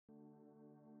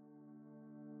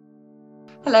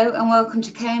Hello and welcome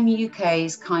to KMU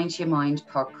UK's Kind to Your Mind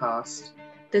podcast.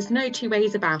 There's no two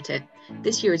ways about it.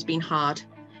 This year has been hard.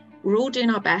 We're all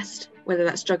doing our best, whether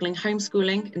that's juggling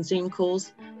homeschooling and Zoom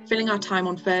calls, filling our time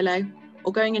on furlough,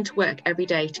 or going into work every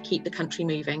day to keep the country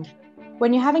moving.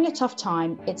 When you're having a tough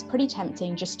time, it's pretty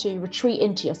tempting just to retreat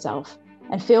into yourself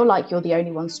and feel like you're the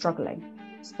only one struggling.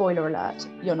 Spoiler alert,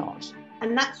 you're not.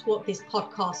 And that's what this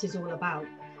podcast is all about.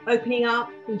 Opening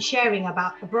up and sharing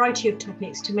about a variety of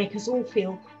topics to make us all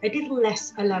feel a little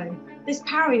less alone. There's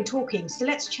power in talking, so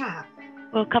let's chat.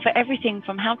 We'll cover everything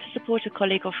from how to support a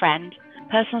colleague or friend,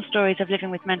 personal stories of living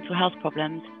with mental health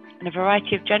problems, and a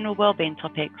variety of general wellbeing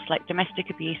topics like domestic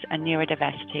abuse and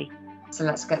neurodiversity. So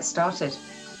let's get started.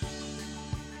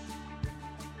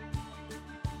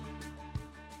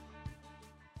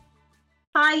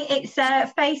 Hi,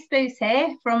 it's Faith Booth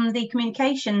here from the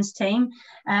communications team.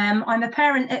 I'm a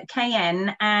parent at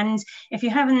KN, and if you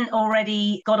haven't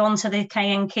already got onto the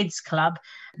KN Kids Club,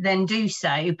 then do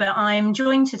so. But I'm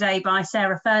joined today by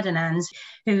Sarah Ferdinand,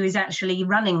 who is actually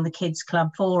running the Kids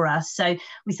Club for us. So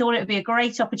we thought it would be a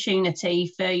great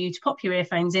opportunity for you to pop your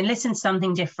earphones in, listen to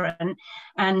something different.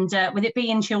 And with it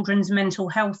being Children's Mental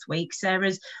Health Week,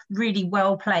 Sarah's really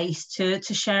well placed to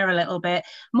share a little bit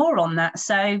more on that.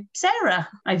 So Sarah,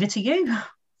 over to you.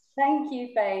 Thank you,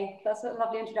 Faith. That's a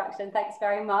lovely introduction. Thanks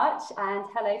very much. And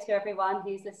hello to everyone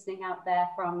who's listening out there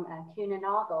from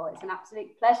Coonabarabran. It's an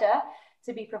absolute pleasure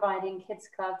to be providing Kids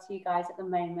Club to you guys at the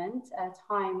moment, a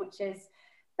time which is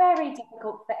very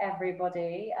difficult for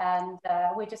everybody. And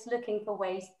we're just looking for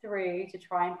ways through to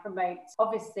try and promote,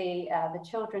 obviously, the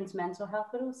children's mental health,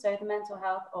 but also the mental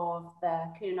health of the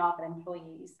Coonabarabran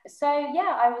employees. So,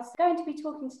 yeah, I was going to be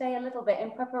talking today a little bit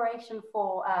in preparation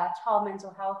for Child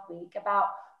Mental Health Week about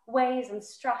ways and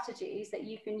strategies that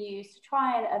you can use to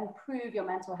try and improve your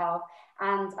mental health,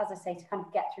 and as I say, to kind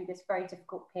of get through this very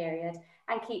difficult period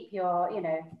and keep your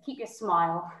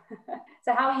smile.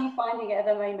 So how are you finding it at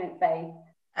the moment, Faye?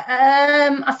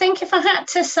 I think if I had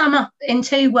to sum up in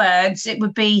 2 words, it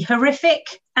would be horrific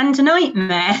and a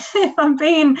nightmare, if I'm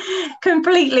being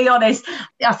completely honest.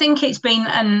 I think it's been,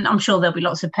 and I'm sure there'll be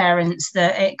lots of parents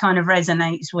that it kind of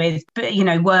resonates with, but,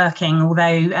 working,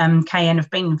 although KN have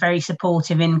been very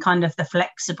supportive in kind of the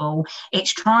flexible,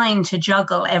 it's trying to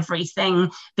juggle everything,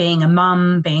 being a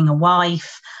mum, being a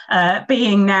wife,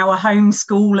 being now a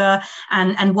homeschooler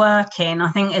and working. I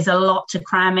think there's a lot to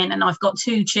cram in, and I've got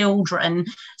 2 children,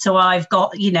 so I've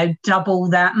got, double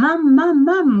that,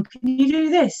 mum, can you do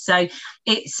this? So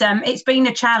it's been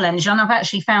a challenge, and I've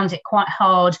actually found it quite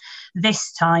hard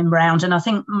this time round, and I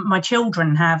think my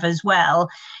children have as well,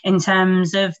 in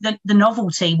terms of the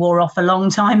novelty wore off a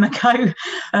long time ago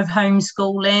of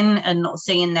homeschooling and not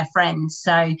seeing their friends.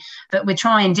 So, but we're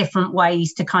trying different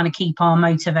ways to kind of keep our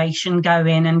motivation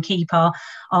going and keep our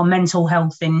mental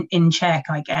health in check,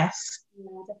 I guess.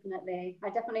 Yeah, definitely. I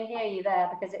definitely hear you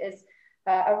there, because it is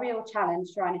a real challenge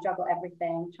trying to juggle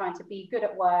everything, trying to be good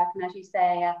at work, and as you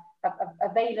say, a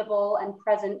available and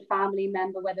present family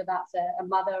member, whether that's a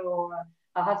mother or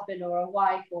a husband or a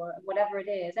wife or whatever it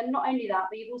is. And not only that,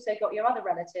 but you've also got your other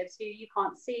relatives who you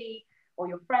can't see, or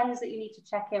your friends that you need to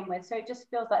check in with. So it just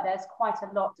feels like there's quite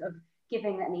a lot of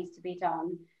giving that needs to be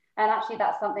done. And actually,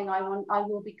 that's something I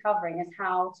will be covering, is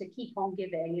how to keep on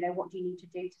giving. What do you need to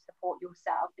do to support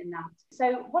yourself in that?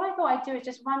 So what I thought I'd do is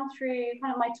just run through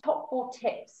kind of my top 4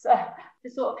 tips to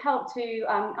sort of help to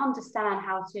understand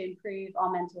how to improve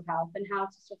our mental health and how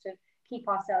to sort of keep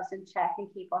ourselves in check and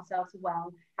keep ourselves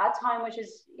well at a time which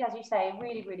is, as you say,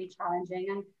 really, really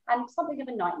challenging and something of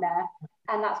a nightmare.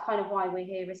 And that's kind of why we're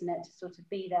here, isn't it? To sort of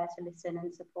be there to listen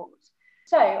and support.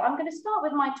 So I'm going to start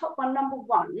with my top one, number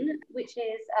 1, which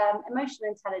is emotional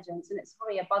intelligence. And it's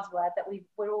probably a buzzword that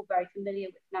we're all very familiar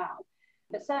with now.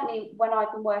 But certainly when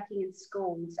I've been working in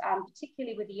schools, and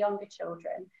particularly with the younger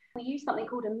children, we use something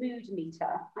called a mood meter.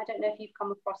 I don't know if you've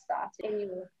come across that in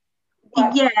your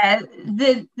work.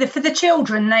 Yeah, for the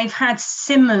children, they've had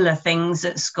similar things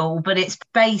at school, but it's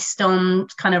based on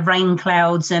kind of rain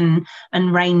clouds and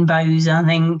rainbows, I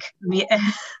think. Yeah.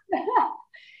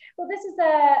 Well, this is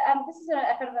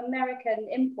a kind of American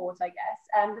import, I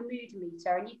guess, the mood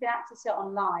meter, and you can access it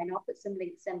online. I'll put some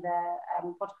links in the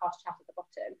podcast chat at the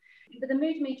bottom. But the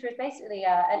mood meter is basically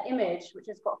an image which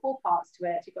has got 4 parts to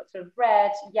it. You've got sort of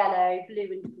red, yellow, blue,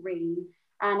 and green,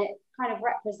 and it kind of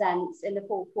represents in the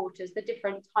 4 quarters the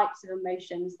different types of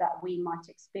emotions that we might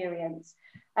experience.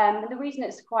 And the reason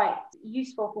it's quite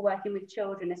useful for working with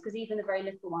children is because even the very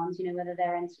little ones, whether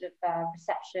they're in sort of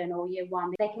reception or year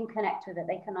 1, they can connect with it,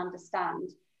 they can understand.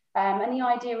 And the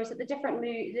idea is that the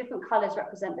different colours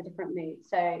represent the different moods.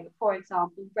 So, for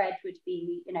example, red would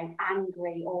be,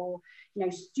 angry, or,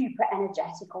 super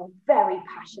energetic or very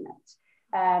passionate.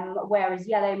 Whereas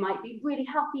yellow might be really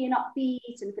happy and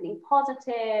upbeat and feeling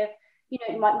positive.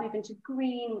 It might move into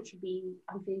green, which would be,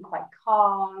 I'm feeling quite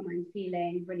calm, I'm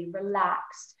feeling really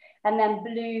relaxed. And then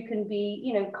blue can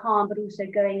be, calm, but also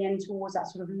going in towards that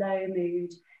sort of low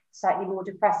mood, slightly more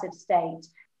depressive state.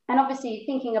 And obviously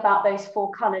thinking about those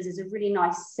 4 colours is a really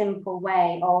nice, simple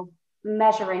way of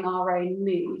measuring our own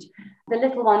mood. The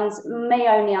little ones may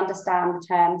only understand the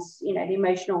terms, the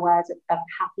emotional words of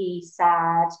happy,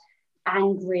 sad,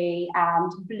 angry,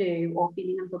 and blue, or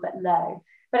feeling a little bit low.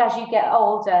 But as you get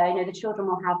older, the children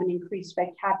will have an increased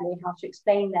vocabulary, how to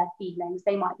explain their feelings.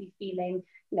 They might be feeling,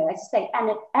 as I say,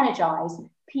 energized,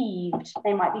 peeved.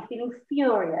 They might be feeling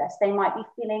furious. They might be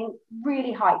feeling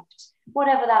really hyped.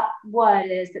 Whatever that word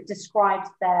is that describes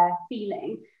their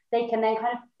feeling, they can then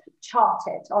kind of chart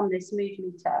it on this mood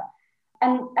meter.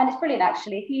 And it's brilliant,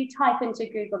 actually. If you type into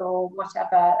Google or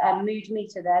whatever, mood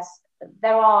meter,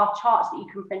 there are charts that you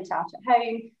can print out at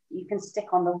home, you can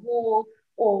stick on the wall,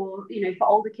 or, for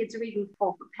older kids, or even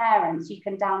for parents, you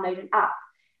can download an app.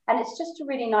 And it's just a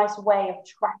really nice way of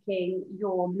tracking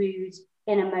your mood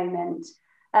in a moment.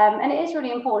 And it is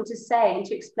really important to say and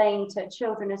to explain to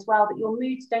children as well that your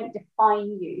moods don't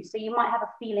define you. So you might have a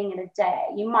feeling in a day.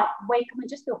 You might wake up and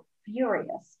just feel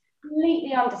furious.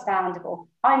 Completely understandable.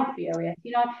 I'm furious.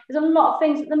 There's a lot of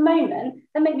things at the moment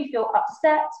that make me feel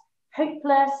upset,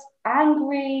 hopeless,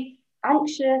 angry,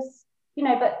 anxious,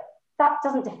 but that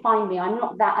doesn't define me. I'm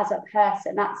not that as a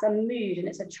person. That's a mood, and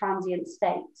it's a transient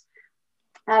state.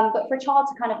 But for a child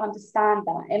to kind of understand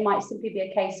that, it might simply be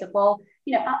a case of, well,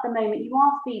 at the moment you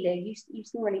are feeling, you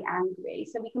seem really angry,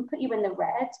 so we can put you in the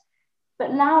red.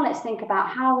 But now let's think about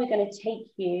how we're going to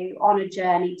take you on a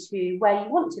journey to where you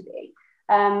want to be.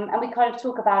 And we kind of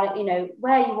talk about it,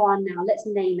 where you are now, let's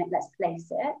name it, let's place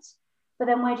it. But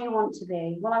then where do you want to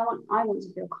be? Well, I want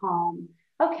to feel calm.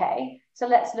 Okay, so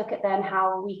let's look at then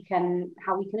how we can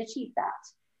achieve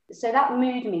that. So that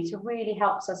mood meter really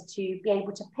helps us to be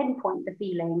able to pinpoint the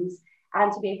feelings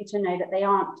and to be able to know that they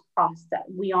aren't us, that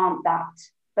we aren't that,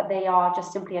 but they are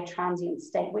just simply a transient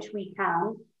state, which we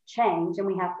can change, and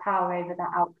we have power over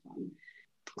that outcome.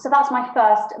 So that's my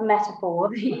first metaphor,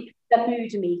 the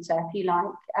mood meter, if you like.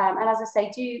 And as I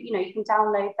say, you can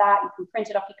download that, you can print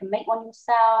it off, you can make one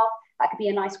yourself. That could be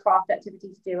a nice craft activity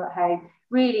to do at home.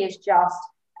 Really is just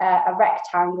a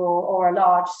rectangle or a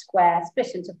large square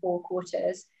split into 4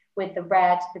 quarters with the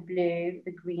red, the blue,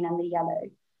 the green, and the yellow.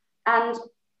 And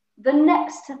the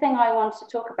next thing I wanted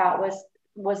to talk about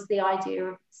was the idea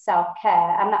of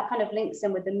self-care, and that kind of links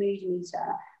in with the mood meter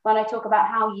when I talk about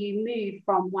how you move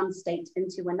from one state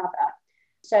into another.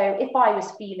 So if I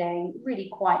was feeling really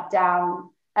quite down,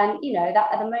 and that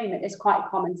at the moment is quite a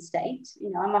common state,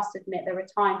 I must admit there are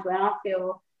times when I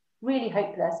feel really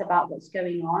hopeless about what's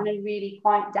going on and really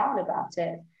quite down about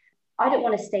it. I don't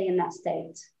want to stay in that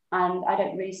state, and I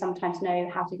don't really sometimes know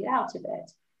how to get out of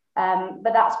it.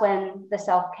 But that's when the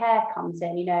self-care comes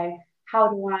in. How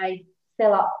do I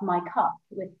fill up my cup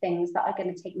with things that are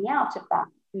going to take me out of that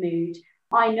mood?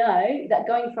 I know that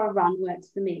going for a run works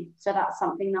for me, so that's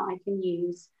something that I can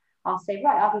use. I'll say,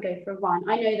 right, I can go for a run.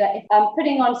 I know that if I'm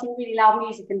putting on some really loud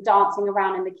music and dancing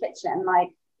around in the kitchen, like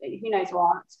who knows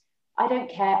what, I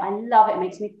don't care. I love it. It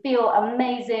makes me feel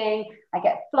amazing. I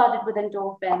get flooded with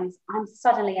endorphins. I'm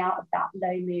suddenly out of that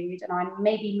low mood, and I'm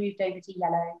maybe moved over to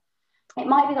yellow. It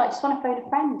might be that I just want to phone a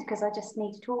friend because I just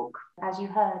need to talk. As you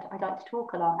heard, I like to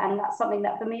talk a lot, and that's something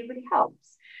that for me really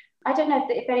helps. I don't know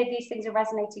if any of these things are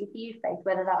resonating for you, Faith,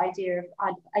 whether that idea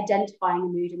of identifying a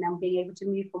mood and then being able to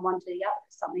move from one to the other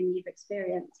is something you've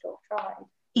experienced or tried.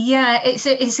 Yeah,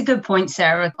 it's a good point,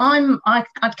 Sarah.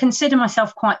 I'd consider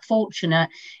myself quite fortunate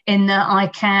in that I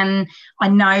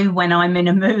know when I'm in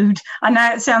a mood. I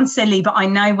know it sounds silly, but I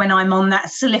know when I'm on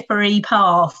that slippery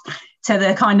path to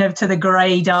the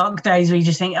grey, dark days where you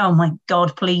just think, oh my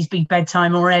God, please be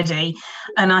bedtime already.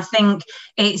 And I think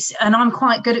and I'm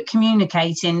quite good at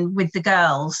communicating with the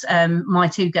girls, my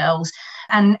 2 girls,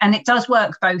 and it does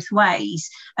work both ways,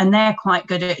 and they're quite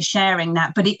good at sharing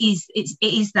that. But it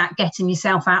is that getting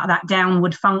yourself out of that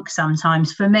downward funk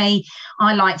sometimes. For me,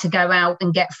 I like to go out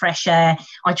and get fresh air.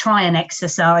 I try and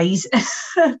exercise,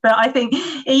 but I think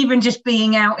even just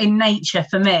being out in nature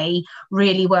for me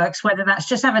really works, whether that's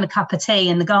just having a cup of tea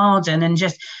in the garden and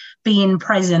just being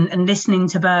present and listening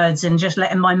to birds and just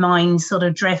letting my mind sort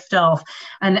of drift off.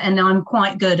 And I'm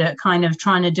quite good at kind of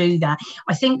trying to do that.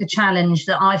 I think the challenge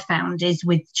that I found is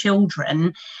with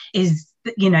children is,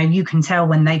 you can tell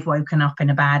when they've woken up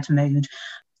in a bad mood.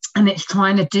 And it's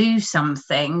trying to do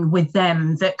something with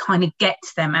them that kind of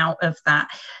gets them out of that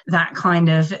kind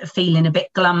of feeling a bit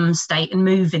glum state and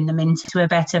moving them into a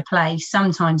better place.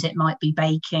 Sometimes it might be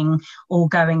baking or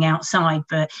going outside,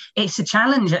 but it's a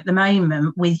challenge at the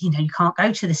moment with, you can't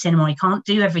go to the cinema, you can't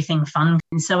do everything fun.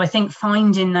 And so I think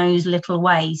finding those little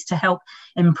ways to help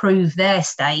improve their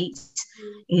state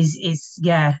is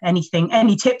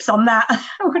any tips on that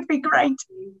would be great.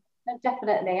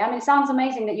 Definitely. I mean, it sounds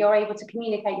amazing that you're able to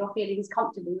communicate your feelings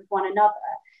comfortably with one another.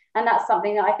 And that's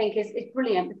something that I think is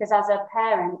brilliant, because as a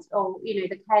parent, or,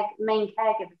 the main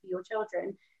caregiver for your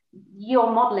children, you're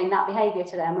modeling that behavior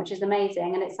to them, which is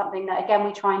amazing. And it's something that, again,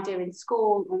 we try and do in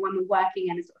school, or when we're working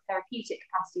in a sort of therapeutic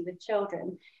capacity with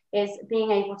children, is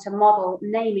being able to model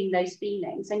naming those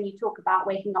feelings. And you talk about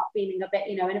waking up feeling a bit,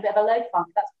 in a bit of a low funk.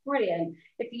 That's brilliant.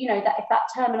 If that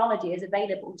terminology is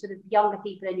available to the younger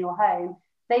people in your home,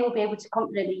 they will be able to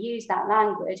confidently use that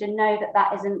language and know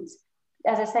that isn't,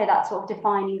 as I say, that sort of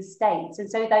defining state. And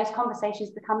so those conversations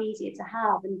become easier to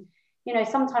have. And,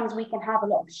 sometimes we can have a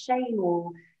lot of shame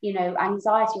or,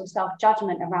 anxiety or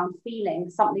self-judgment around feeling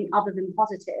something other than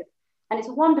positive. And it's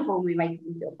wonderful when we make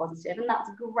them feel positive, and that's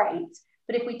great.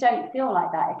 But if we don't feel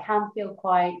like that, it can feel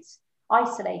quite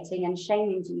isolating and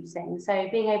shame-inducing. So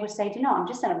being able to say, I'm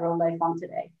just in a real low fun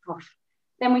today.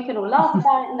 Then we can all laugh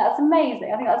about it, and that's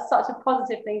amazing. I think that's such a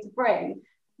positive thing to bring.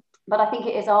 But I think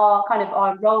it is our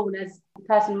role as the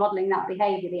person modelling that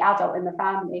behaviour, the adult in the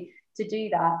family, to do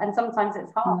that. And sometimes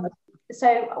it's hard.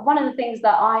 So one of the things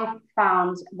that I've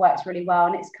found works really well,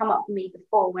 and it's come up for me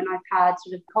before when I've had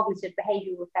sort of cognitive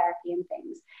behavioural therapy and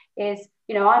things, is,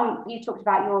 you talked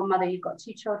about your mother, you've got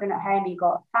 2 children at home, you've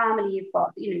got family, you've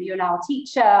got, you're now a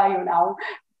teacher, you're now a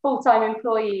full-time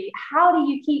employee. How do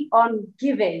you keep on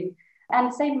giving?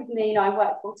 And same with me, I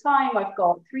work full time, I've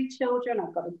got 3 children,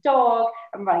 I've got a dog,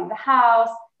 I'm running the house.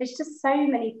 There's just so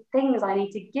many things I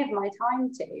need to give my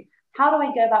time to. How do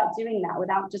I go about doing that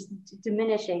without just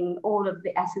diminishing all of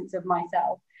the essence of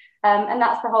myself? And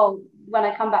that's the whole, when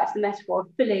I come back to the metaphor of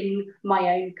filling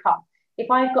my own cup. If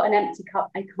I've got an empty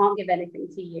cup, I can't give anything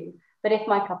to you. But if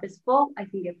my cup is full, I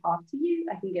can give half to you,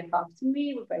 I can give half to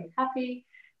me, we're both happy.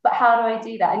 But how do I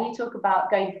do that? And you talk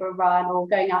about going for a run or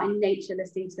going out in nature,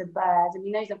 listening to the birds. I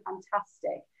mean, those are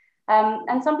fantastic.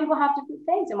 And some people have different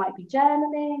things. It might be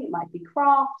journaling, it might be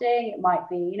crafting, it might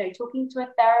be, talking to a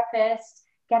therapist,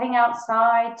 getting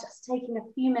outside, just taking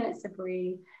a few minutes to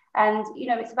breathe. And,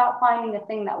 it's about finding the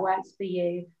thing that works for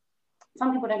you.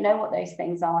 Some people don't know what those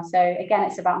things are. So again,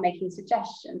 it's about making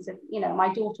suggestions. If,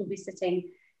 my daughter will be sitting,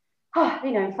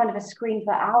 in front of a screen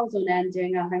for hours on end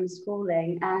doing her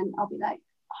homeschooling, and I'll be like,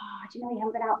 do you know you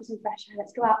haven't been out for some fresh air?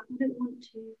 Let's go out.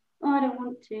 I don't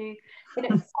want to. But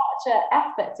it's such an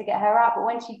effort to get her out. But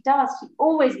when she does, she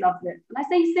always loves it. And I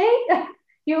say, see,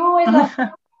 you always love it when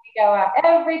you go out.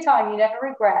 Every time, you never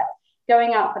regret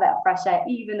going out for that fresh air,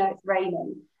 even though it's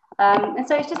raining. And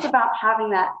so it's just about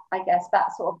having that, I guess,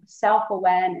 that sort of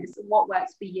self-awareness of what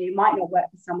works for you might not work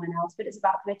for someone else, but it's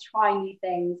about kind of trying new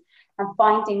things and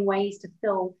finding ways to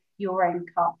fill your own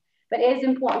cup. But it is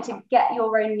important to get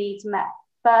your own needs met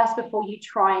first before you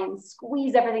try and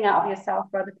squeeze everything out of yourself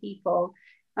for other people.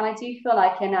 And I do feel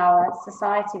like in our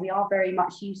society, we are very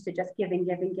much used to just giving,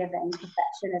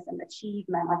 perfectionism,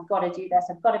 achievement. I've got to do this.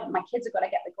 My kids have got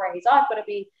to get the grades. I've got to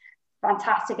be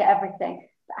fantastic at everything,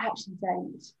 but actually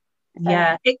don't.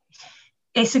 Yeah,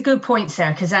 it's a good point,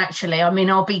 Sarah, because actually, I mean,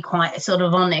 I'll be quite sort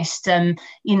of honest.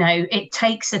 It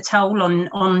takes a toll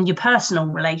on your personal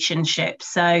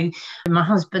relationships. So my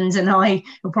husband and I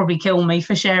will probably kill me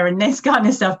for sharing this kind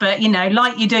of stuff. But,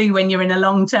 like you do when you're in a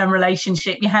long-term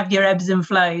relationship, you have your ebbs and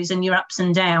flows and your ups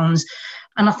and downs.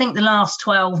 And I think the last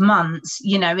 12 months,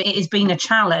 it has been a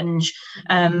challenge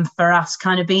for us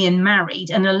kind of being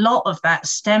married. And a lot of that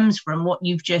stems from what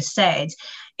you've just said,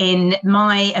 in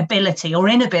my ability or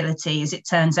inability, as it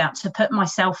turns out, to put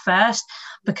myself first.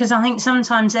 Because I think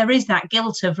sometimes there is that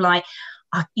guilt of like,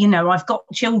 I've got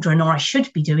children, or I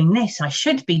should be doing this, I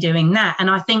should be doing that. And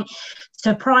I think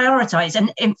to prioritize,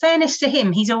 and in fairness to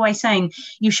him, he's always saying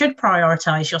you should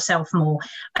prioritize yourself more.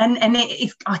 And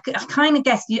I kind of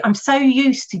guess I'm so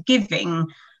used to giving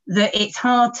that it's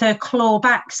hard to claw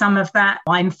back some of that.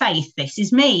 I'm Faith, this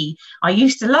is me. I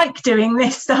used to like doing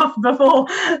this stuff before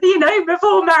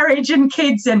marriage and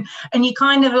kids, and you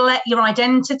kind of let your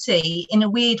identity in a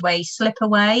weird way slip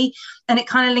away. And it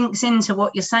kind of links into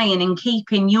what you're saying in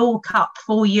keeping your cup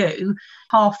for you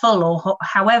half full, or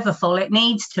however full it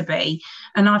needs to be.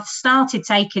 And I've started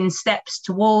taking steps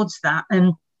towards that.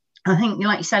 And I think,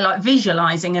 like you say, like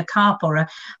visualizing a cup or a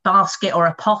basket or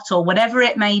a pot or whatever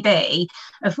it may be,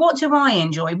 of what do I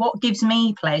enjoy, what gives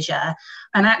me pleasure,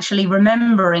 and actually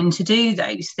remembering to do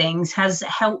those things has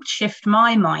helped shift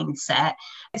my mindset.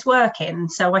 It's working.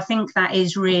 So I think that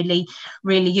is really,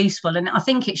 really useful. And I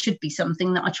think it should be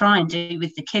something that I try and do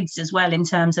with the kids as well, in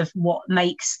terms of what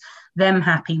makes them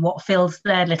happy, what fills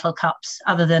their little cups,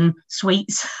 other than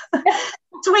sweets.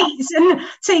 Sweets and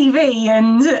TV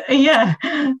and yeah.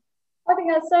 I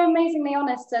think that's so amazingly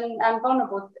honest and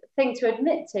vulnerable thing to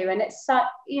admit to. And it's,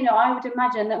 you know, I would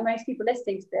imagine that most people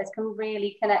listening to this can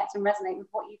really connect and resonate with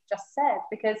what you've just said,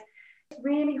 because it's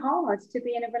really hard to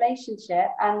be in a relationship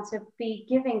and to be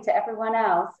giving to everyone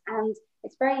else. And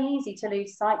it's very easy to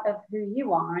lose sight of who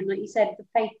you are. And like you said, the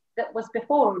faith that was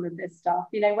before all of this stuff,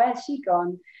 you know, where's she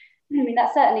gone? I mean,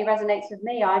 that certainly resonates with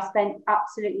me. I spent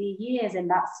absolutely years in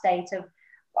that state of,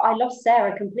 I lost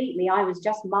Sarah completely. I was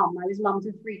just mum. I was mum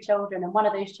to 3 children, and one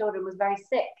of those children was very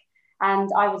sick. And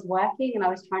I was working, and I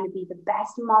was trying to be the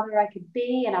best mother I could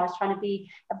be. And I was trying to be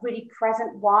a really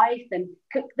present wife and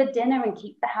cook the dinner and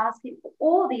keep the house.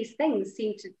 All these things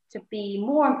seemed to be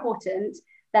more important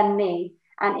than me.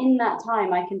 And in that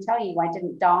time, I can tell you, I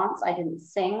didn't dance, I didn't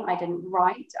sing, I didn't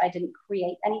write, I didn't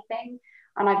create anything.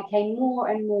 And I became more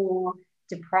and more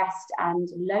depressed and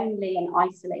lonely and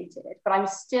isolated. But I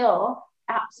was still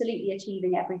absolutely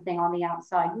achieving everything on the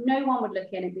outside. No one would look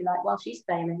in and be like, well, she's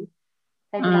failing.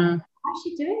 They'd be like, how's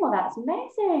she doing all that? It's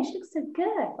amazing. She looks so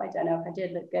good. I don't know if I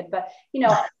did look good, but you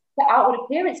know, the outward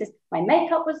appearances, my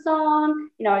makeup was on,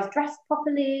 you know, I was dressed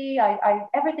properly, I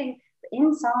everything. But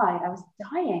inside, I was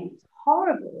dying. It's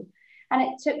horrible. And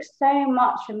it took so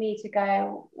much for me to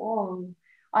go, oh,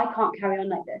 I can't carry on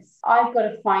like this. I've got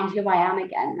to find who I am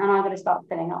again, and I've got to start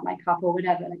filling up my cup, or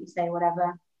whatever, like you say,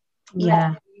 whatever you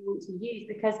want to use,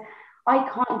 because I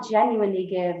can't genuinely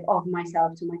give of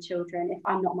myself to my children if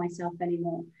I'm not myself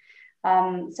anymore.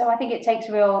 So I think it takes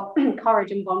real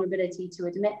courage and vulnerability to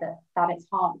admit that it's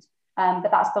hard.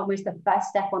 But that's almost the first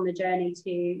step on the journey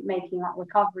to making that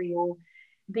recovery, or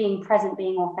being present,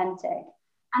 being authentic.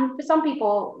 And for some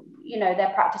people, you know, their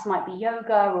practice might be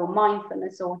yoga or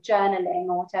mindfulness or journaling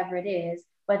or whatever it is,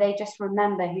 where they just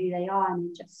remember who they are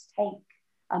and just take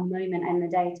a moment in the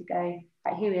day to go,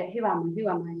 right, who am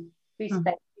I? Who's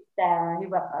Sarah,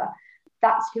 whoever.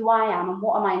 That's who I am, and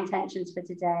what are my intentions for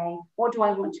today? What do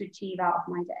I want to achieve out of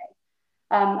my day?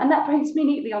 And that brings me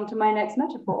neatly onto my next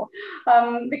metaphor,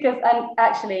 because, and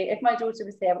actually, if my daughter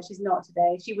was here, but she's not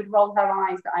today, she would roll her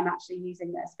eyes that I'm actually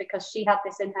using this, because she had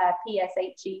this in her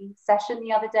PSHE session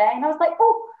the other day, and I was like,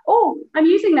 oh, I'm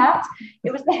using that.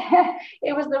 It was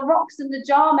the rocks in the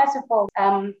jar metaphor.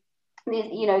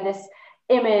 You know, this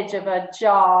image of a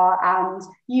jar, and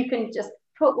you can just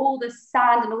put all the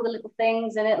sand and all the little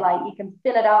things in it, like you can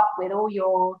fill it up with all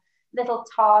your little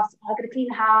tasks. I've got to clean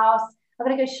the house, I've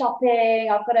got to go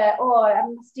shopping, I've got to, I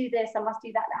must do this, I must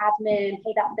do that admin,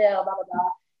 pay that bill, blah, blah, blah.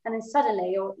 And then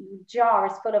suddenly your jar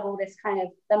is full of all this kind of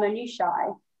the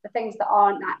minutiae, the things that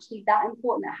aren't actually that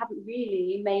important, that haven't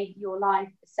really made your life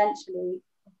essentially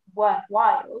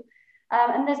worthwhile.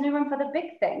 And there's no room for the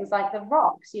big things like the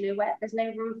rocks, you know, where there's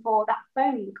no room for that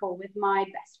phone call with my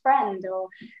best friend, or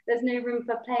there's no room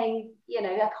for playing, you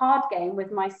know, a card game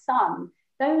with my son.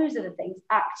 Those are the things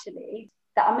actually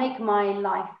that make my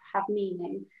life have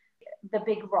meaning. The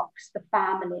big rocks, the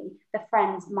family, the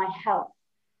friends, my health.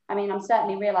 I mean, I'm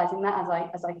certainly realizing that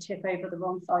as I tip over the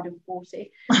wrong side of 40.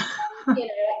 You know,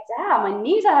 like, damn, my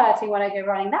knees are hurting when I go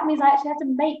running. That means I actually have to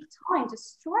make time to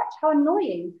stretch. How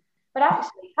annoying. But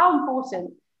actually, how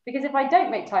important, because if I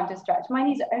don't make time to stretch, my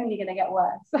knees are only going to get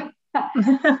worse.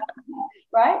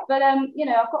 Right? But, you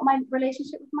know, I've got my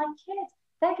relationship with my kids.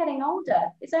 They're getting older.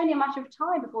 It's only a matter of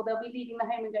time before they'll be leaving the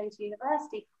home and going to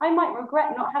university. I might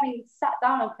regret not having sat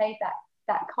down and played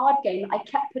that card game that I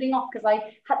kept putting off because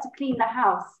I had to clean the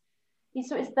house.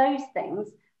 So it's those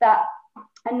things that,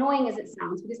 annoying as it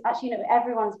sounds, because actually, you know,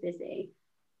 everyone's busy.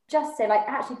 Just say, like,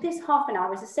 actually, this half an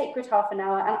hour is a sacred half an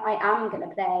hour, and I am going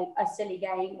to play a silly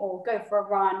game or go for a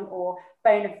run or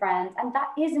phone a friend. And that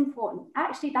is important.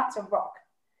 Actually, that's a rock.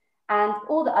 And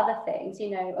all the other things, you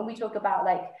know, and we talk about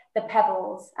like the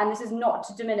pebbles, and this is not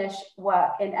to diminish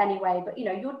work in any way, but, you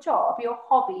know, your job, your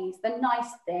hobbies, the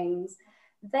nice things,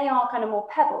 they are kind of more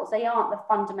pebbles. They aren't the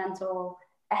fundamental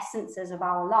essences of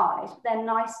our lives. They're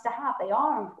nice to have. They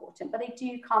are important, but they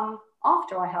do come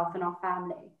after our health and our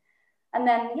family. And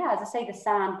then, yeah, as I say, the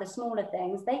sand, the smaller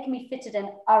things, they can be fitted in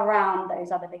around those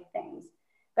other big things.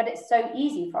 But it's so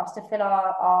easy for us to fill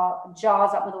our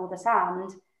jars up with all the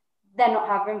sand, then not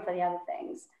have room for the other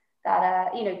things.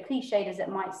 that, you know, cliched as it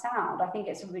might sound, I think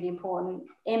it's a really important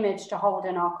image to hold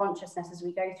in our consciousness as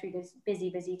we go through this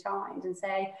busy times, and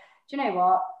say, do you know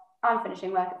what? I'm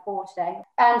finishing work at 4 today,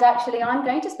 and actually I'm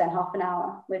going to spend half an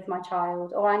hour with my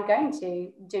child, or I'm going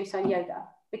to do some yoga,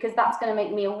 because that's going to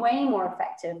make me a way more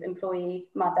effective employee,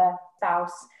 mother,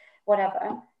 spouse,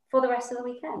 whatever, for the rest of the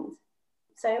weekend.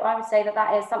 So I would say that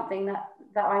that is something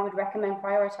that I would recommend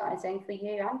prioritizing for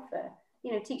you, and for,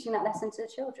 you know, teaching that lesson to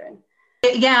the children.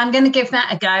 Yeah, I'm going to give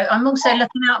that a go. I'm also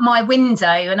looking out my window,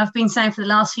 and I've been saying for the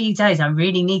last few days I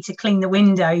really need to clean the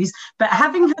windows. But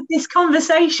having had this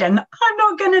conversation, I'm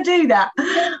not going to do that.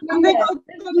 I'm going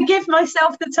to give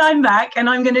myself the time back, and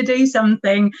I'm going to do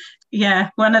something.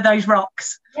 Yeah, one of those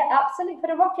rocks. Yeah, absolutely.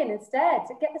 Put a rock in instead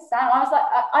to get the sound. I was like,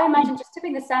 I imagine just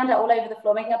tipping the sand out all over the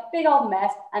floor, making a big old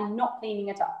mess, and not cleaning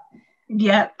it up.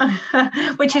 Yeah,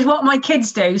 which is what my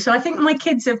kids do. So I think my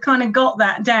kids have kind of got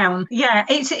that down. Yeah,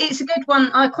 it's a good one.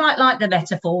 I quite like the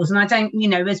metaphors, and I don't, you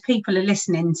know, as people are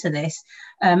listening to this,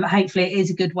 hopefully it is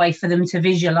a good way for them to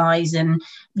visualize and,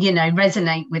 you know,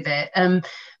 resonate with it.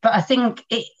 But I think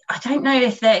I don't know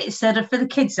if it's sort of for the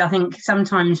kids. I think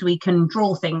sometimes we can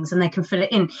draw things and they can fill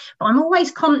it in. But I'm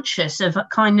always conscious of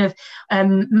kind of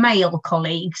male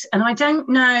colleagues. And I don't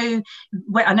know,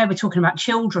 I know we're talking about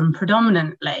children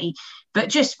predominantly, but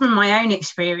just from my own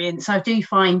experience, I do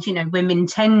find, you know, women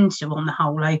tend to, on the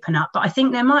whole, open up. But I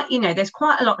think there might, you know, there's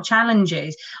quite a lot of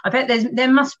challenges. I bet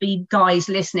there must be guys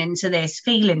listening to this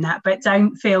feeling that, but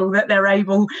don't feel that they're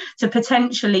able to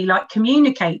potentially like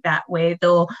communicate that with,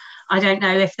 or I don't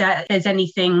know if there's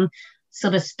anything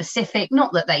sort of specific,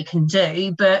 not that they can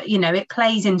do, but, you know, it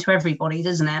plays into everybody,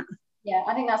 doesn't it? Yeah,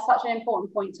 I think that's such an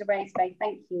important point to raise, Faith.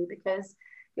 Thank you, because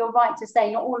you're right to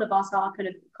say not all of us are kind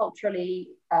of culturally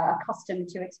accustomed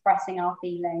to expressing our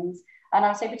feelings. And I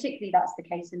would say particularly that's the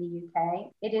case in the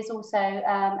UK. It is also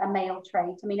a male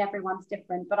trait. I mean, everyone's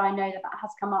different, but I know that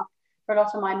has come up for a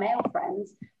lot of my male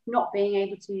friends, not being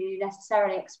able to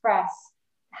necessarily express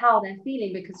how they're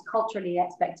feeling, because culturally the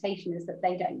expectation is that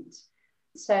they don't.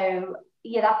 So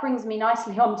yeah, that brings me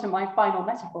nicely on to my final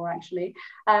metaphor, actually.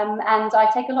 And I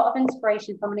take a lot of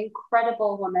inspiration from an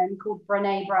incredible woman called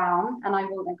Brené Brown, and I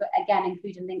will again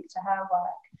include a link to her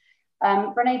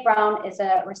work. Brené Brown is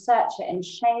a researcher in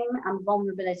shame and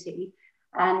vulnerability,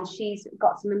 and she's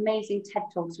got some amazing TED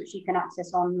Talks which you can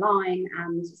access online,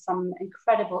 and some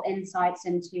incredible insights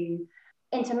into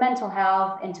mental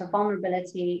health, into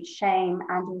vulnerability, shame,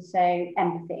 and also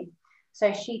empathy.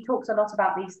 So she talks a lot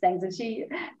about these things, and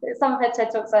some of her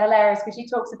TED Talks are hilarious, because she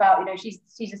talks about, you know, she's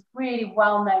this really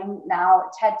well-known now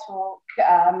TED Talk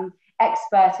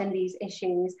expert in these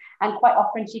issues, and quite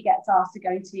often she gets asked to go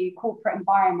into corporate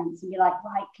environments and be like,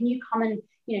 right, can you come and,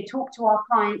 you know, talk to our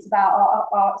clients about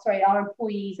our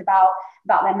employees about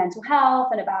their mental health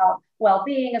and about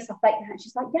well-being and stuff like that. And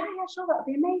she's like, yeah, sure, that would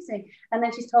be amazing. And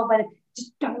then she's told by them,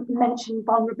 just don't mention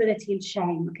vulnerability and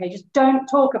shame, okay? Just don't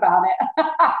talk about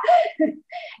it.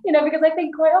 You know, because I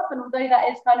think quite often, although that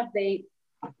is kind of the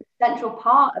central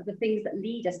part of the things that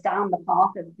lead us down the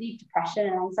path of deep depression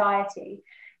and anxiety,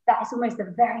 that is almost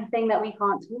the very thing that we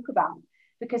can't talk about.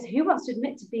 Because who wants to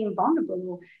admit to being vulnerable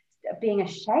or being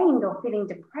ashamed or feeling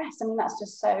depressed? I mean, that's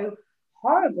just so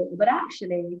horrible. But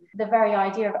actually, the very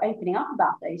idea of opening up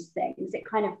about those things, it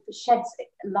kind of sheds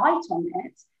light on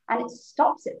it, and it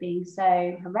stops it being so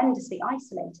horrendously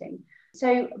isolating.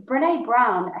 So Brené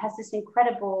Brown has this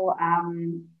incredible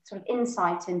sort of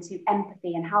insight into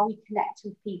empathy and how we connect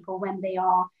with people when they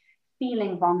are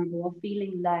feeling vulnerable or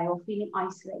feeling low or feeling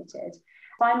isolated.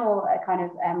 Final kind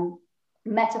of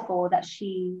metaphor that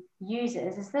she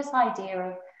uses is this idea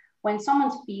of when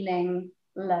someone's feeling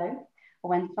low, or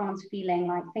when someone's feeling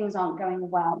like things aren't going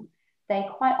well, they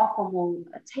quite often will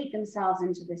take themselves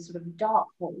into this sort of dark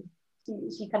hole.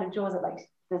 She kind of draws it like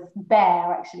this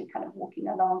bear actually kind of walking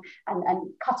along and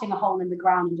cutting a hole in the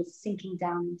ground and just sinking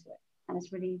down into it. And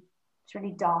it's really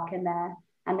dark in there,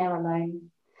 and they're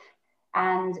alone.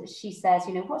 And she says,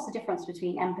 you know, what's the difference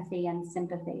between empathy and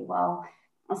sympathy? Well,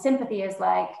 sympathy is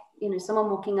like, you know, someone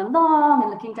walking along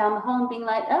and looking down the hole and being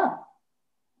like, oh,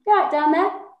 you all right down there?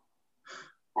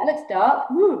 That looks dark.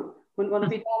 Woo, wouldn't want to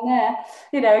be down there.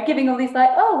 You know, giving all these like,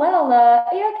 oh, well,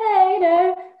 are you okay? You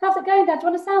know, how's it going, Dad? Do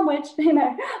you want a sandwich? You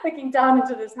know, looking down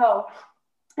into this hole.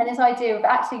 And this idea of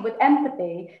actually with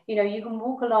empathy, you know, you can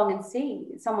walk along and see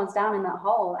someone's down in that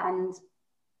hole, and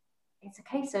it's a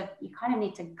case of you kind of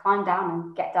need to climb down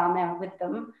and get down there with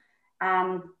them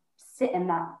and sit in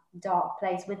that dark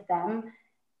place with them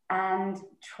and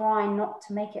try not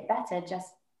to make it better.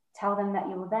 Just tell them that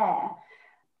you're there.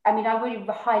 I mean, I really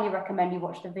highly recommend you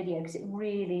watch the video, because it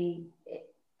really,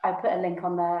 I put a link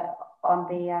on on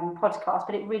the podcast,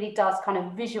 but it really does kind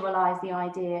of visualize the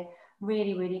idea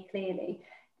really, really clearly.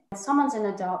 If someone's in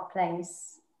a dark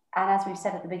place, and as we've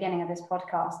said at the beginning of this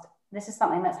podcast, this is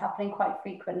something that's happening quite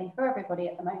frequently for everybody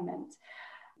at the moment.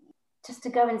 Just to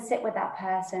go and sit with that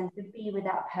person, to be with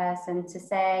that person, to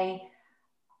say,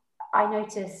 I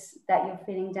notice that you're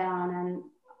feeling down and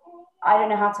I don't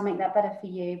know how to make that better for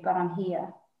you, but I'm here.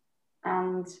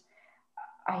 And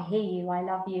I hear you, I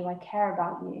love you, I care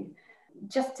about you.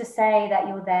 Just to say that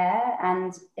you're there,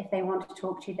 and if they want to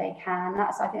talk to you, they can.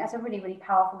 I think that's a really, really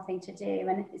powerful thing to do.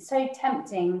 And it's so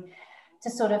tempting to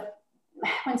sort of,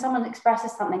 when someone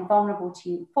expresses something vulnerable to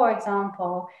you, for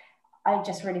example, I'm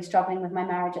just really struggling with my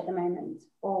marriage at the moment,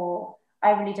 or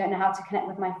I really don't know how to connect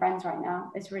with my friends right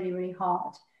now. It's really, really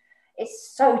hard.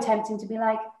 It's so tempting to be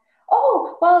like,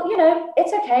 oh, well,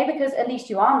 it's okay because at least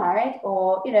you are married,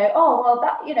 or, oh, well,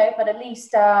 that, but at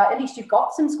least you've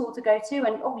got some school to go to,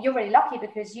 and oh, you're really lucky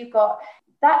because you've got,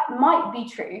 that might be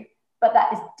true, but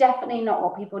that is definitely not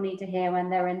what people need to hear when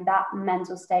they're in that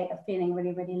mental state of feeling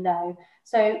really, really low.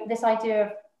 So this idea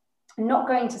of not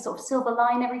going to sort of silver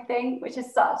line everything, which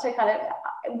is such a kind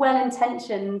of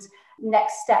well-intentioned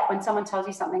next step when someone tells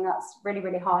you something that's really,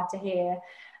 really hard to hear,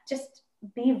 just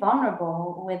be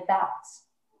vulnerable with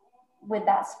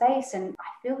that space. And I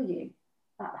feel you.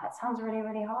 That sounds really,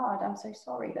 really hard. I'm so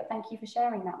sorry, but thank you for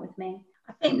sharing that with me.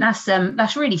 I think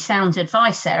that's really sound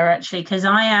advice, Sarah, actually, because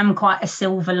I am quite a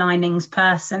silver linings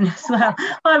person as well.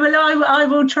 I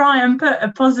will try and put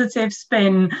a positive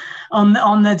spin on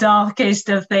the darkest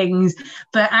of things,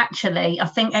 but actually I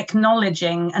think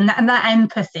acknowledging and that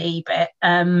empathy bit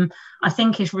I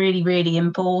think is really, really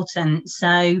important.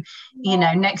 So,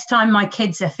 next time my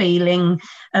kids are feeling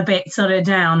a bit sort of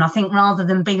down, I think rather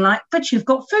than being like, but you've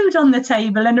got food on the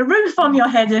table and a roof on your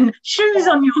head and shoes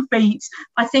on your feet,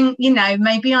 I think,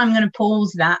 maybe I'm going to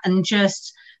pause that and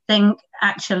just think,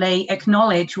 actually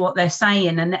acknowledge what they're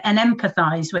saying and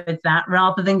empathize with that,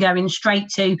 rather than going straight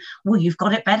to, well, you've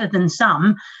got it better than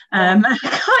some kind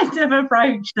of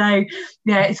approach. So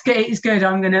yeah, it's good.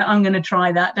 I'm gonna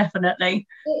try that, definitely.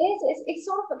 It's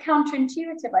sort of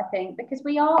counterintuitive, I think, because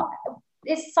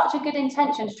it's such a good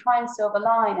intention to try and silver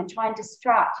line and try and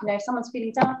distract. If someone's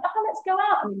feeling down, let's go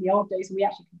out. I mean, the old days when we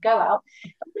actually could go out,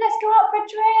 let's go out for a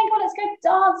drink, or let's go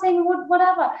dancing,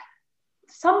 whatever.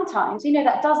 Sometimes,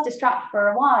 that does distract for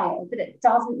a while, but it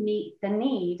doesn't meet the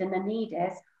need. And the need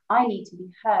is, I need to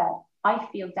be heard. I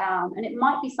feel down. And it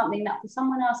might be something that for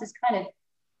someone else is kind of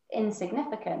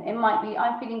insignificant. It might be,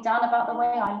 I'm feeling down about the way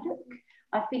I look.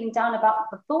 I'm feeling down about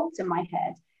the thoughts in my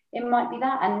head. It might be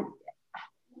that. And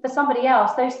for somebody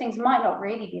else, those things might not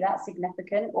really be that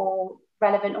significant or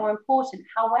relevant or important.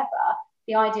 However,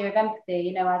 the idea of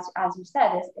empathy, as you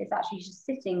said, is actually just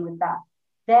sitting with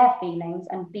their feelings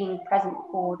and being present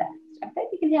for them. I don't think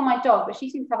you can hear my dog, but she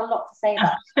seems to have a lot to say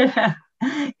about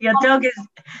it. Your dog is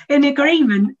in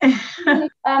agreement.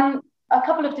 A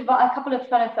couple of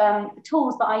kind of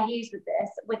tools that I use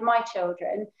with my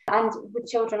children and with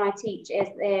children I teach is,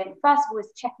 first of all,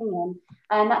 is checking in,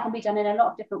 and that can be done in a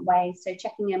lot of different ways. So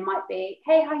checking in might be,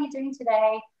 hey, how are you doing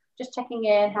today? Just checking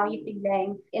in, how are you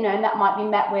feeling? And that might be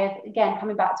met with, again,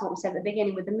 coming back to what we said at the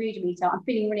beginning with the mood meter, I'm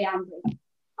feeling really angry.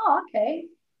 Oh, okay.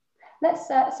 Let's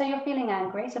so you're feeling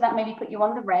angry, so that maybe put you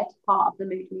on the red part of the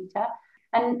mood meter.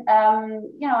 And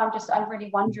I'm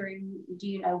really wondering, do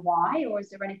you know why, or is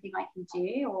there anything I can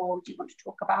do, or do you want to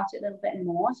talk about it a little bit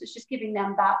more? So it's just giving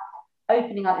them that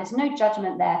opening up. There's no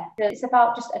judgment there. It's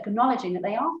about just acknowledging that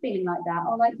they are feeling like that,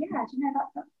 or like, yeah, do you know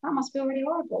that must feel really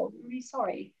horrible. I'm really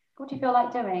sorry. What do you feel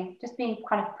like doing? Just being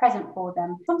kind of present for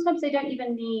them. Sometimes they don't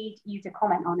even need you to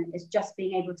comment on it. It's just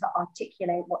being able to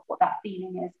articulate what that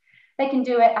feeling is. They can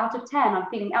do it out of 10. I'm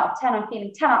feeling out of 10. I'm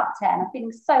feeling 10 out of 10. I'm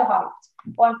feeling so hyped.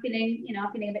 Or I'm feeling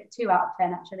a bit 2 out of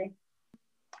 10 actually.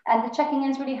 And the checking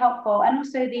in is really helpful. And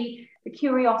also the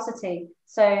curiosity.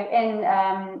 So in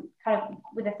kind of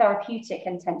with a therapeutic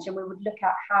intention, we would look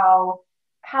at how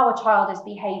a child is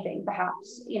behaving.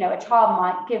 Perhaps, a child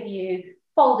might give you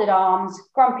folded arms,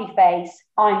 grumpy face,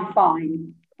 I'm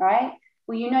fine, right?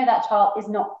 Well, that child is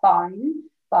not fine.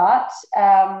 But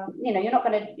you're not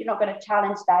going to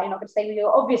challenge that. You're not going to say, well,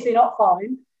 you're obviously not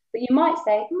fine. But you might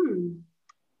say,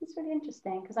 it's really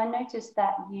interesting because I noticed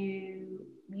that you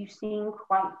seem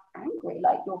quite angry,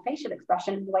 like your facial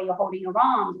expression, the way you're holding your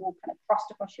arms, all kind of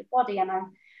crossed across your body, and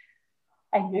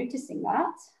I'm noticing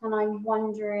that, and I'm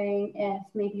wondering if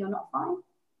maybe you're not fine,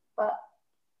 but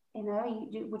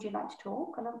would you like to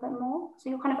talk a little bit more? So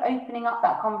you're kind of opening up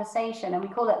that conversation, and we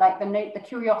call it like the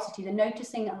curiosity, the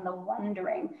noticing and the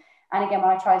wondering. And again,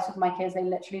 when I try this with my kids, they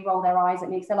literally roll their eyes at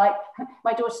me. So like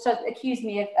my daughter accused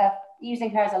me of using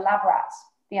her as a lab rat.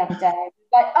 the other day.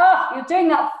 Like, you're doing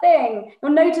that thing.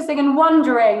 You're noticing and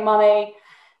wondering, mummy.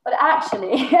 But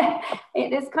actually,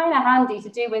 it is kind of handy to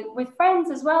do with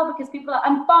friends as well, because people are,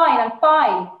 I'm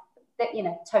fine. That, you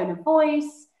know, tone of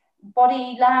voice,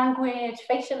 body language,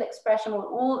 facial expression will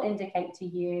all indicate to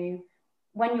you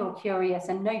when you're curious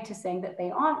and noticing that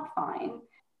they aren't fine.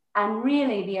 And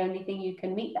really the only thing you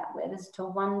can meet that with is to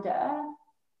wonder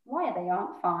why they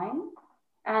aren't fine,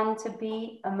 and to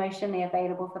be emotionally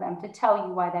available for them to tell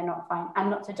you why they're not fine, and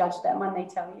not to judge them when they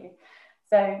tell you.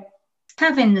 So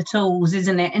having the tools,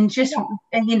 isn't it? And just,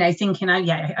 you know, thinking, oh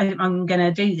yeah, I'm going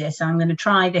to do this, I'm going to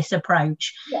try this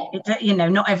approach. You know,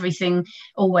 not everything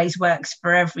always works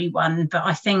for everyone, but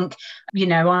I think, you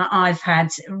know, I've had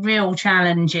real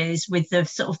challenges with the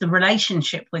sort of the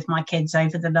relationship with my kids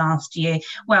over the last year.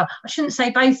 Well, I shouldn't say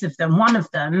both of them. One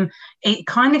of them, it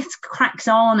kind of cracks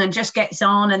on and just gets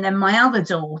on, and then my other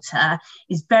daughter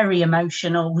is very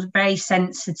emotional, very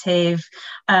sensitive,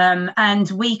 and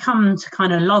we come to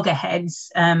kind of loggerheads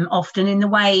often in the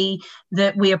way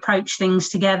that we approach things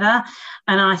together.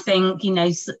 And I think, you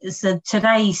know, so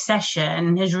today's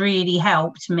session has really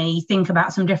helped me think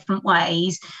about some different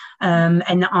ways, and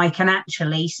that I can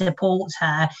actually support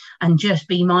her and just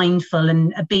be mindful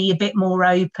and be a bit more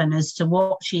open as to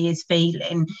what she is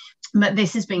feeling. But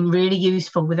this has been really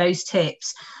useful with those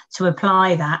tips to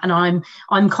apply that, and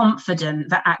I'm confident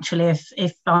that actually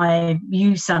if I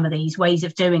use some of these ways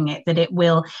of doing it, that it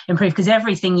will improve, because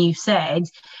everything you've said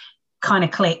kind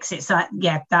of clicks. It's like,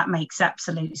 yeah, that makes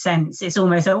absolute sense. It's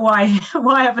almost like,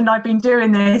 why haven't I been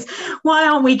doing this? Why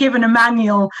aren't we given a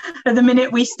manual at the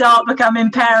minute we start becoming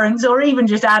parents, or even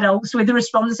just adults with the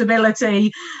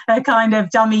responsibility, a kind of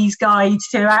dummy's guide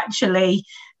to actually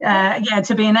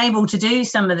to being able to do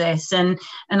some of this. And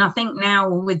I think now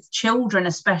with children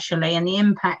especially, and the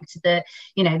impact that,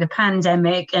 you know, the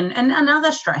pandemic and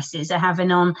other stresses are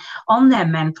having on their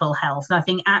mental health, I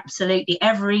think absolutely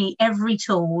every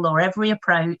tool or every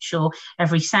approach or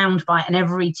every soundbite and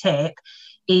every tip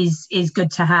is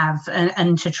good to have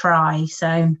and to try.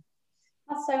 So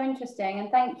that's so interesting,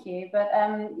 and thank you. But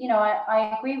you know,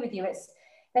 I agree with you.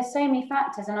 There's so many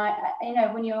factors, and you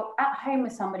know, when you're at home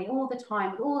with somebody all the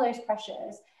time with all those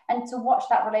pressures, and to watch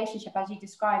that relationship, as you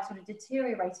described, sort of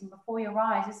deteriorating before your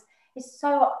eyes is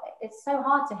so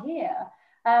hard to hear.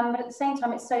 But at the same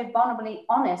time, it's so vulnerably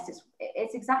honest.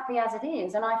 It's exactly as it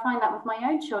is, and I find that with my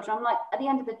own children. I'm like, at the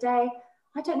end of the day,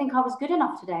 I don't think I was good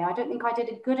enough today. I don't think I did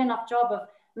a good enough job of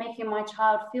making my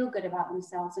child feel good about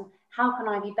themselves, and how can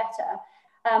I be better?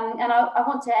 And I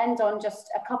want to end on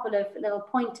just a couple of little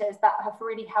pointers that have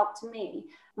really helped me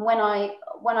when I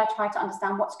try to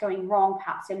understand what's going wrong,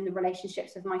 perhaps in the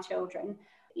relationships of my children.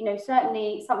 You know,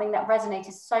 certainly something that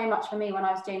resonated so much for me when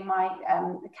I was doing my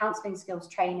counselling skills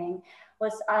training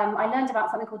was I learned about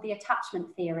something called the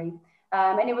attachment theory.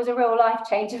 And it was a real life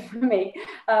changer for me.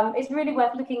 It's really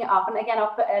worth looking it up. And again,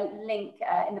 I'll put a link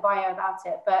in the bio about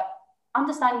it. But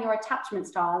understanding your attachment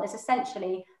style is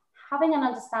essentially having an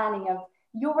understanding of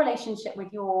your relationship with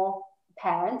your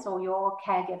parents or your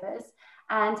caregivers,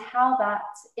 and how that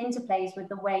interplays with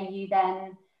the way you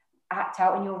then act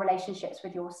out in your relationships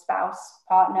with your spouse,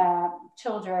 partner,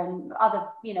 children, other,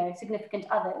 you know, significant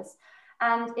others.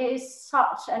 And it is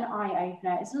such an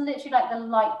eye-opener. It's literally like the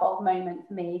light bulb moment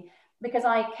for me, because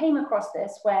I came across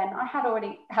this when I had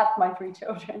already had my 3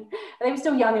 children. They were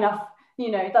still young enough,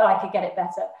 you know, that I could get it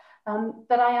better.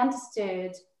 But I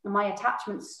understood my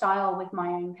attachment style with my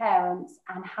own parents,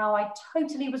 and how I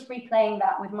totally was replaying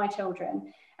that with my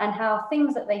children, and how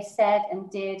things that they said and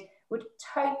did would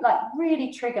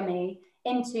really trigger me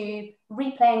into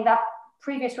replaying that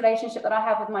previous relationship that I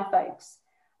had with my folks.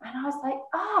 And I was like,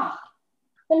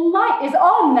 the light is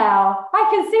on now. I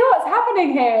can see what's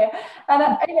happening here.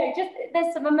 And you know, just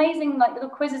there's some amazing like little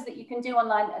quizzes that you can do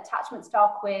online, attachment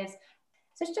style quiz.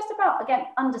 So it's just about, again,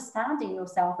 understanding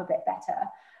yourself a bit better.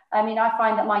 I mean, I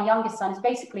find that my youngest son is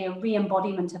basically a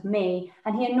re-embodiment of me,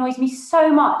 and he annoys me so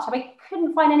much. I mean, I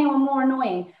couldn't find anyone more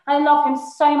annoying. I love him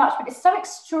so much, but it's so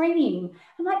extreme.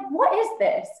 I'm like, what is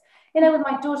this? You know, with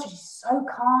my daughter, she's so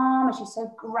calm and she's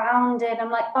so grounded. I'm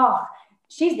like,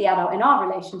 she's the adult in our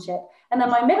relationship. And then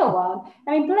my middle one,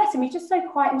 I mean, bless him, he's just so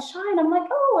quiet and shy. And I'm like,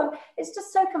 it's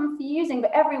just so confusing.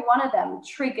 But every one of them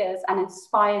triggers and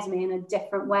inspires me in a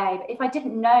different way. But if I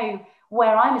didn't know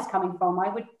where I was coming from, I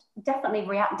would definitely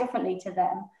react differently to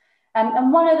them.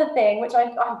 And one other thing, which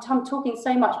I'm talking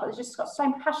so much, but I just got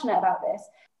so passionate about this.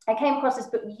 I came across this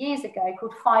book years ago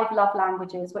called 5 Love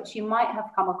Languages, which you might have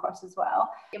come across as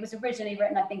well. It was originally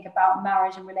written, I think, about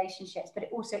marriage and relationships, but it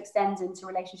also extends into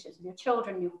relationships with your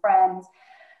children, your friends.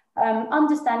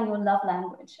 understanding your love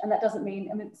language. And that doesn't mean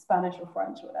Spanish or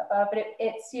French or whatever, but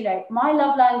it's, you know, my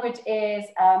love language is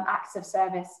acts of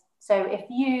service. So if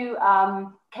you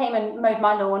came and mowed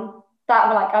my lawn, that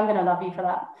I'm like, I'm going to love you for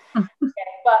that.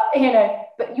 But, you know,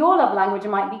 but your love language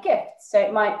might be gifts. So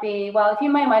it might be, well, if you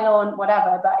mow my lawn,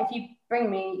 whatever, but if you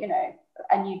bring me, you know,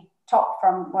 and you top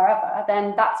from wherever,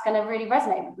 then that's going to really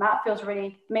resonate with me. That feels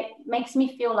really, makes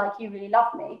me feel like you really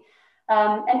love me.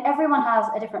 And everyone has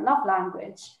a different love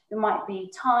language. It might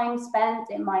be time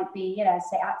spent. It might be, you know,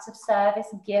 say acts of service,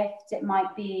 gift. It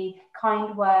might be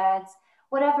kind words,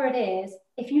 whatever it is.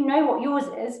 If you know what yours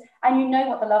is and you know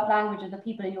what the love language of the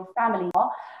people in your family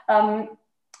are,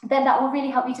 then that will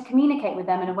really help you to communicate with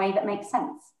them in a way that makes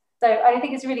sense. So I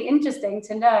think it's really interesting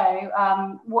to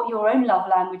know what your own love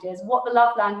language is, what the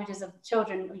love languages of the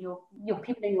children or your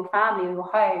people in your family or your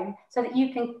home, so that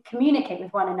you can communicate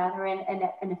with one another in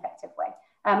an effective way.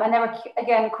 And there are,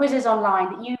 again, quizzes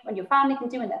online that you and your family can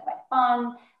do, and they're quite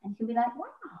fun. And you can be like, wow,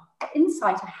 what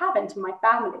insight I have into my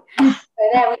family. So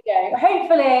there we go.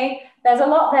 Hopefully there's a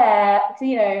lot there to,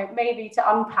 you know, maybe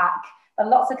to unpack. And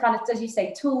lots of kind of, as you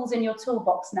say, tools in your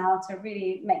toolbox now to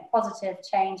really make positive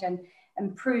change and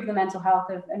improve the mental health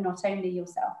of not only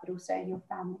yourself, but also your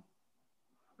family.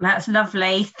 That's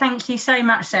lovely. Thank you so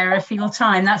much, Sarah, for your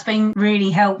time. That's been really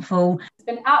helpful. It's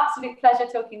been an absolute pleasure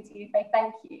talking to you, Faye.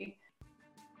 Thank you.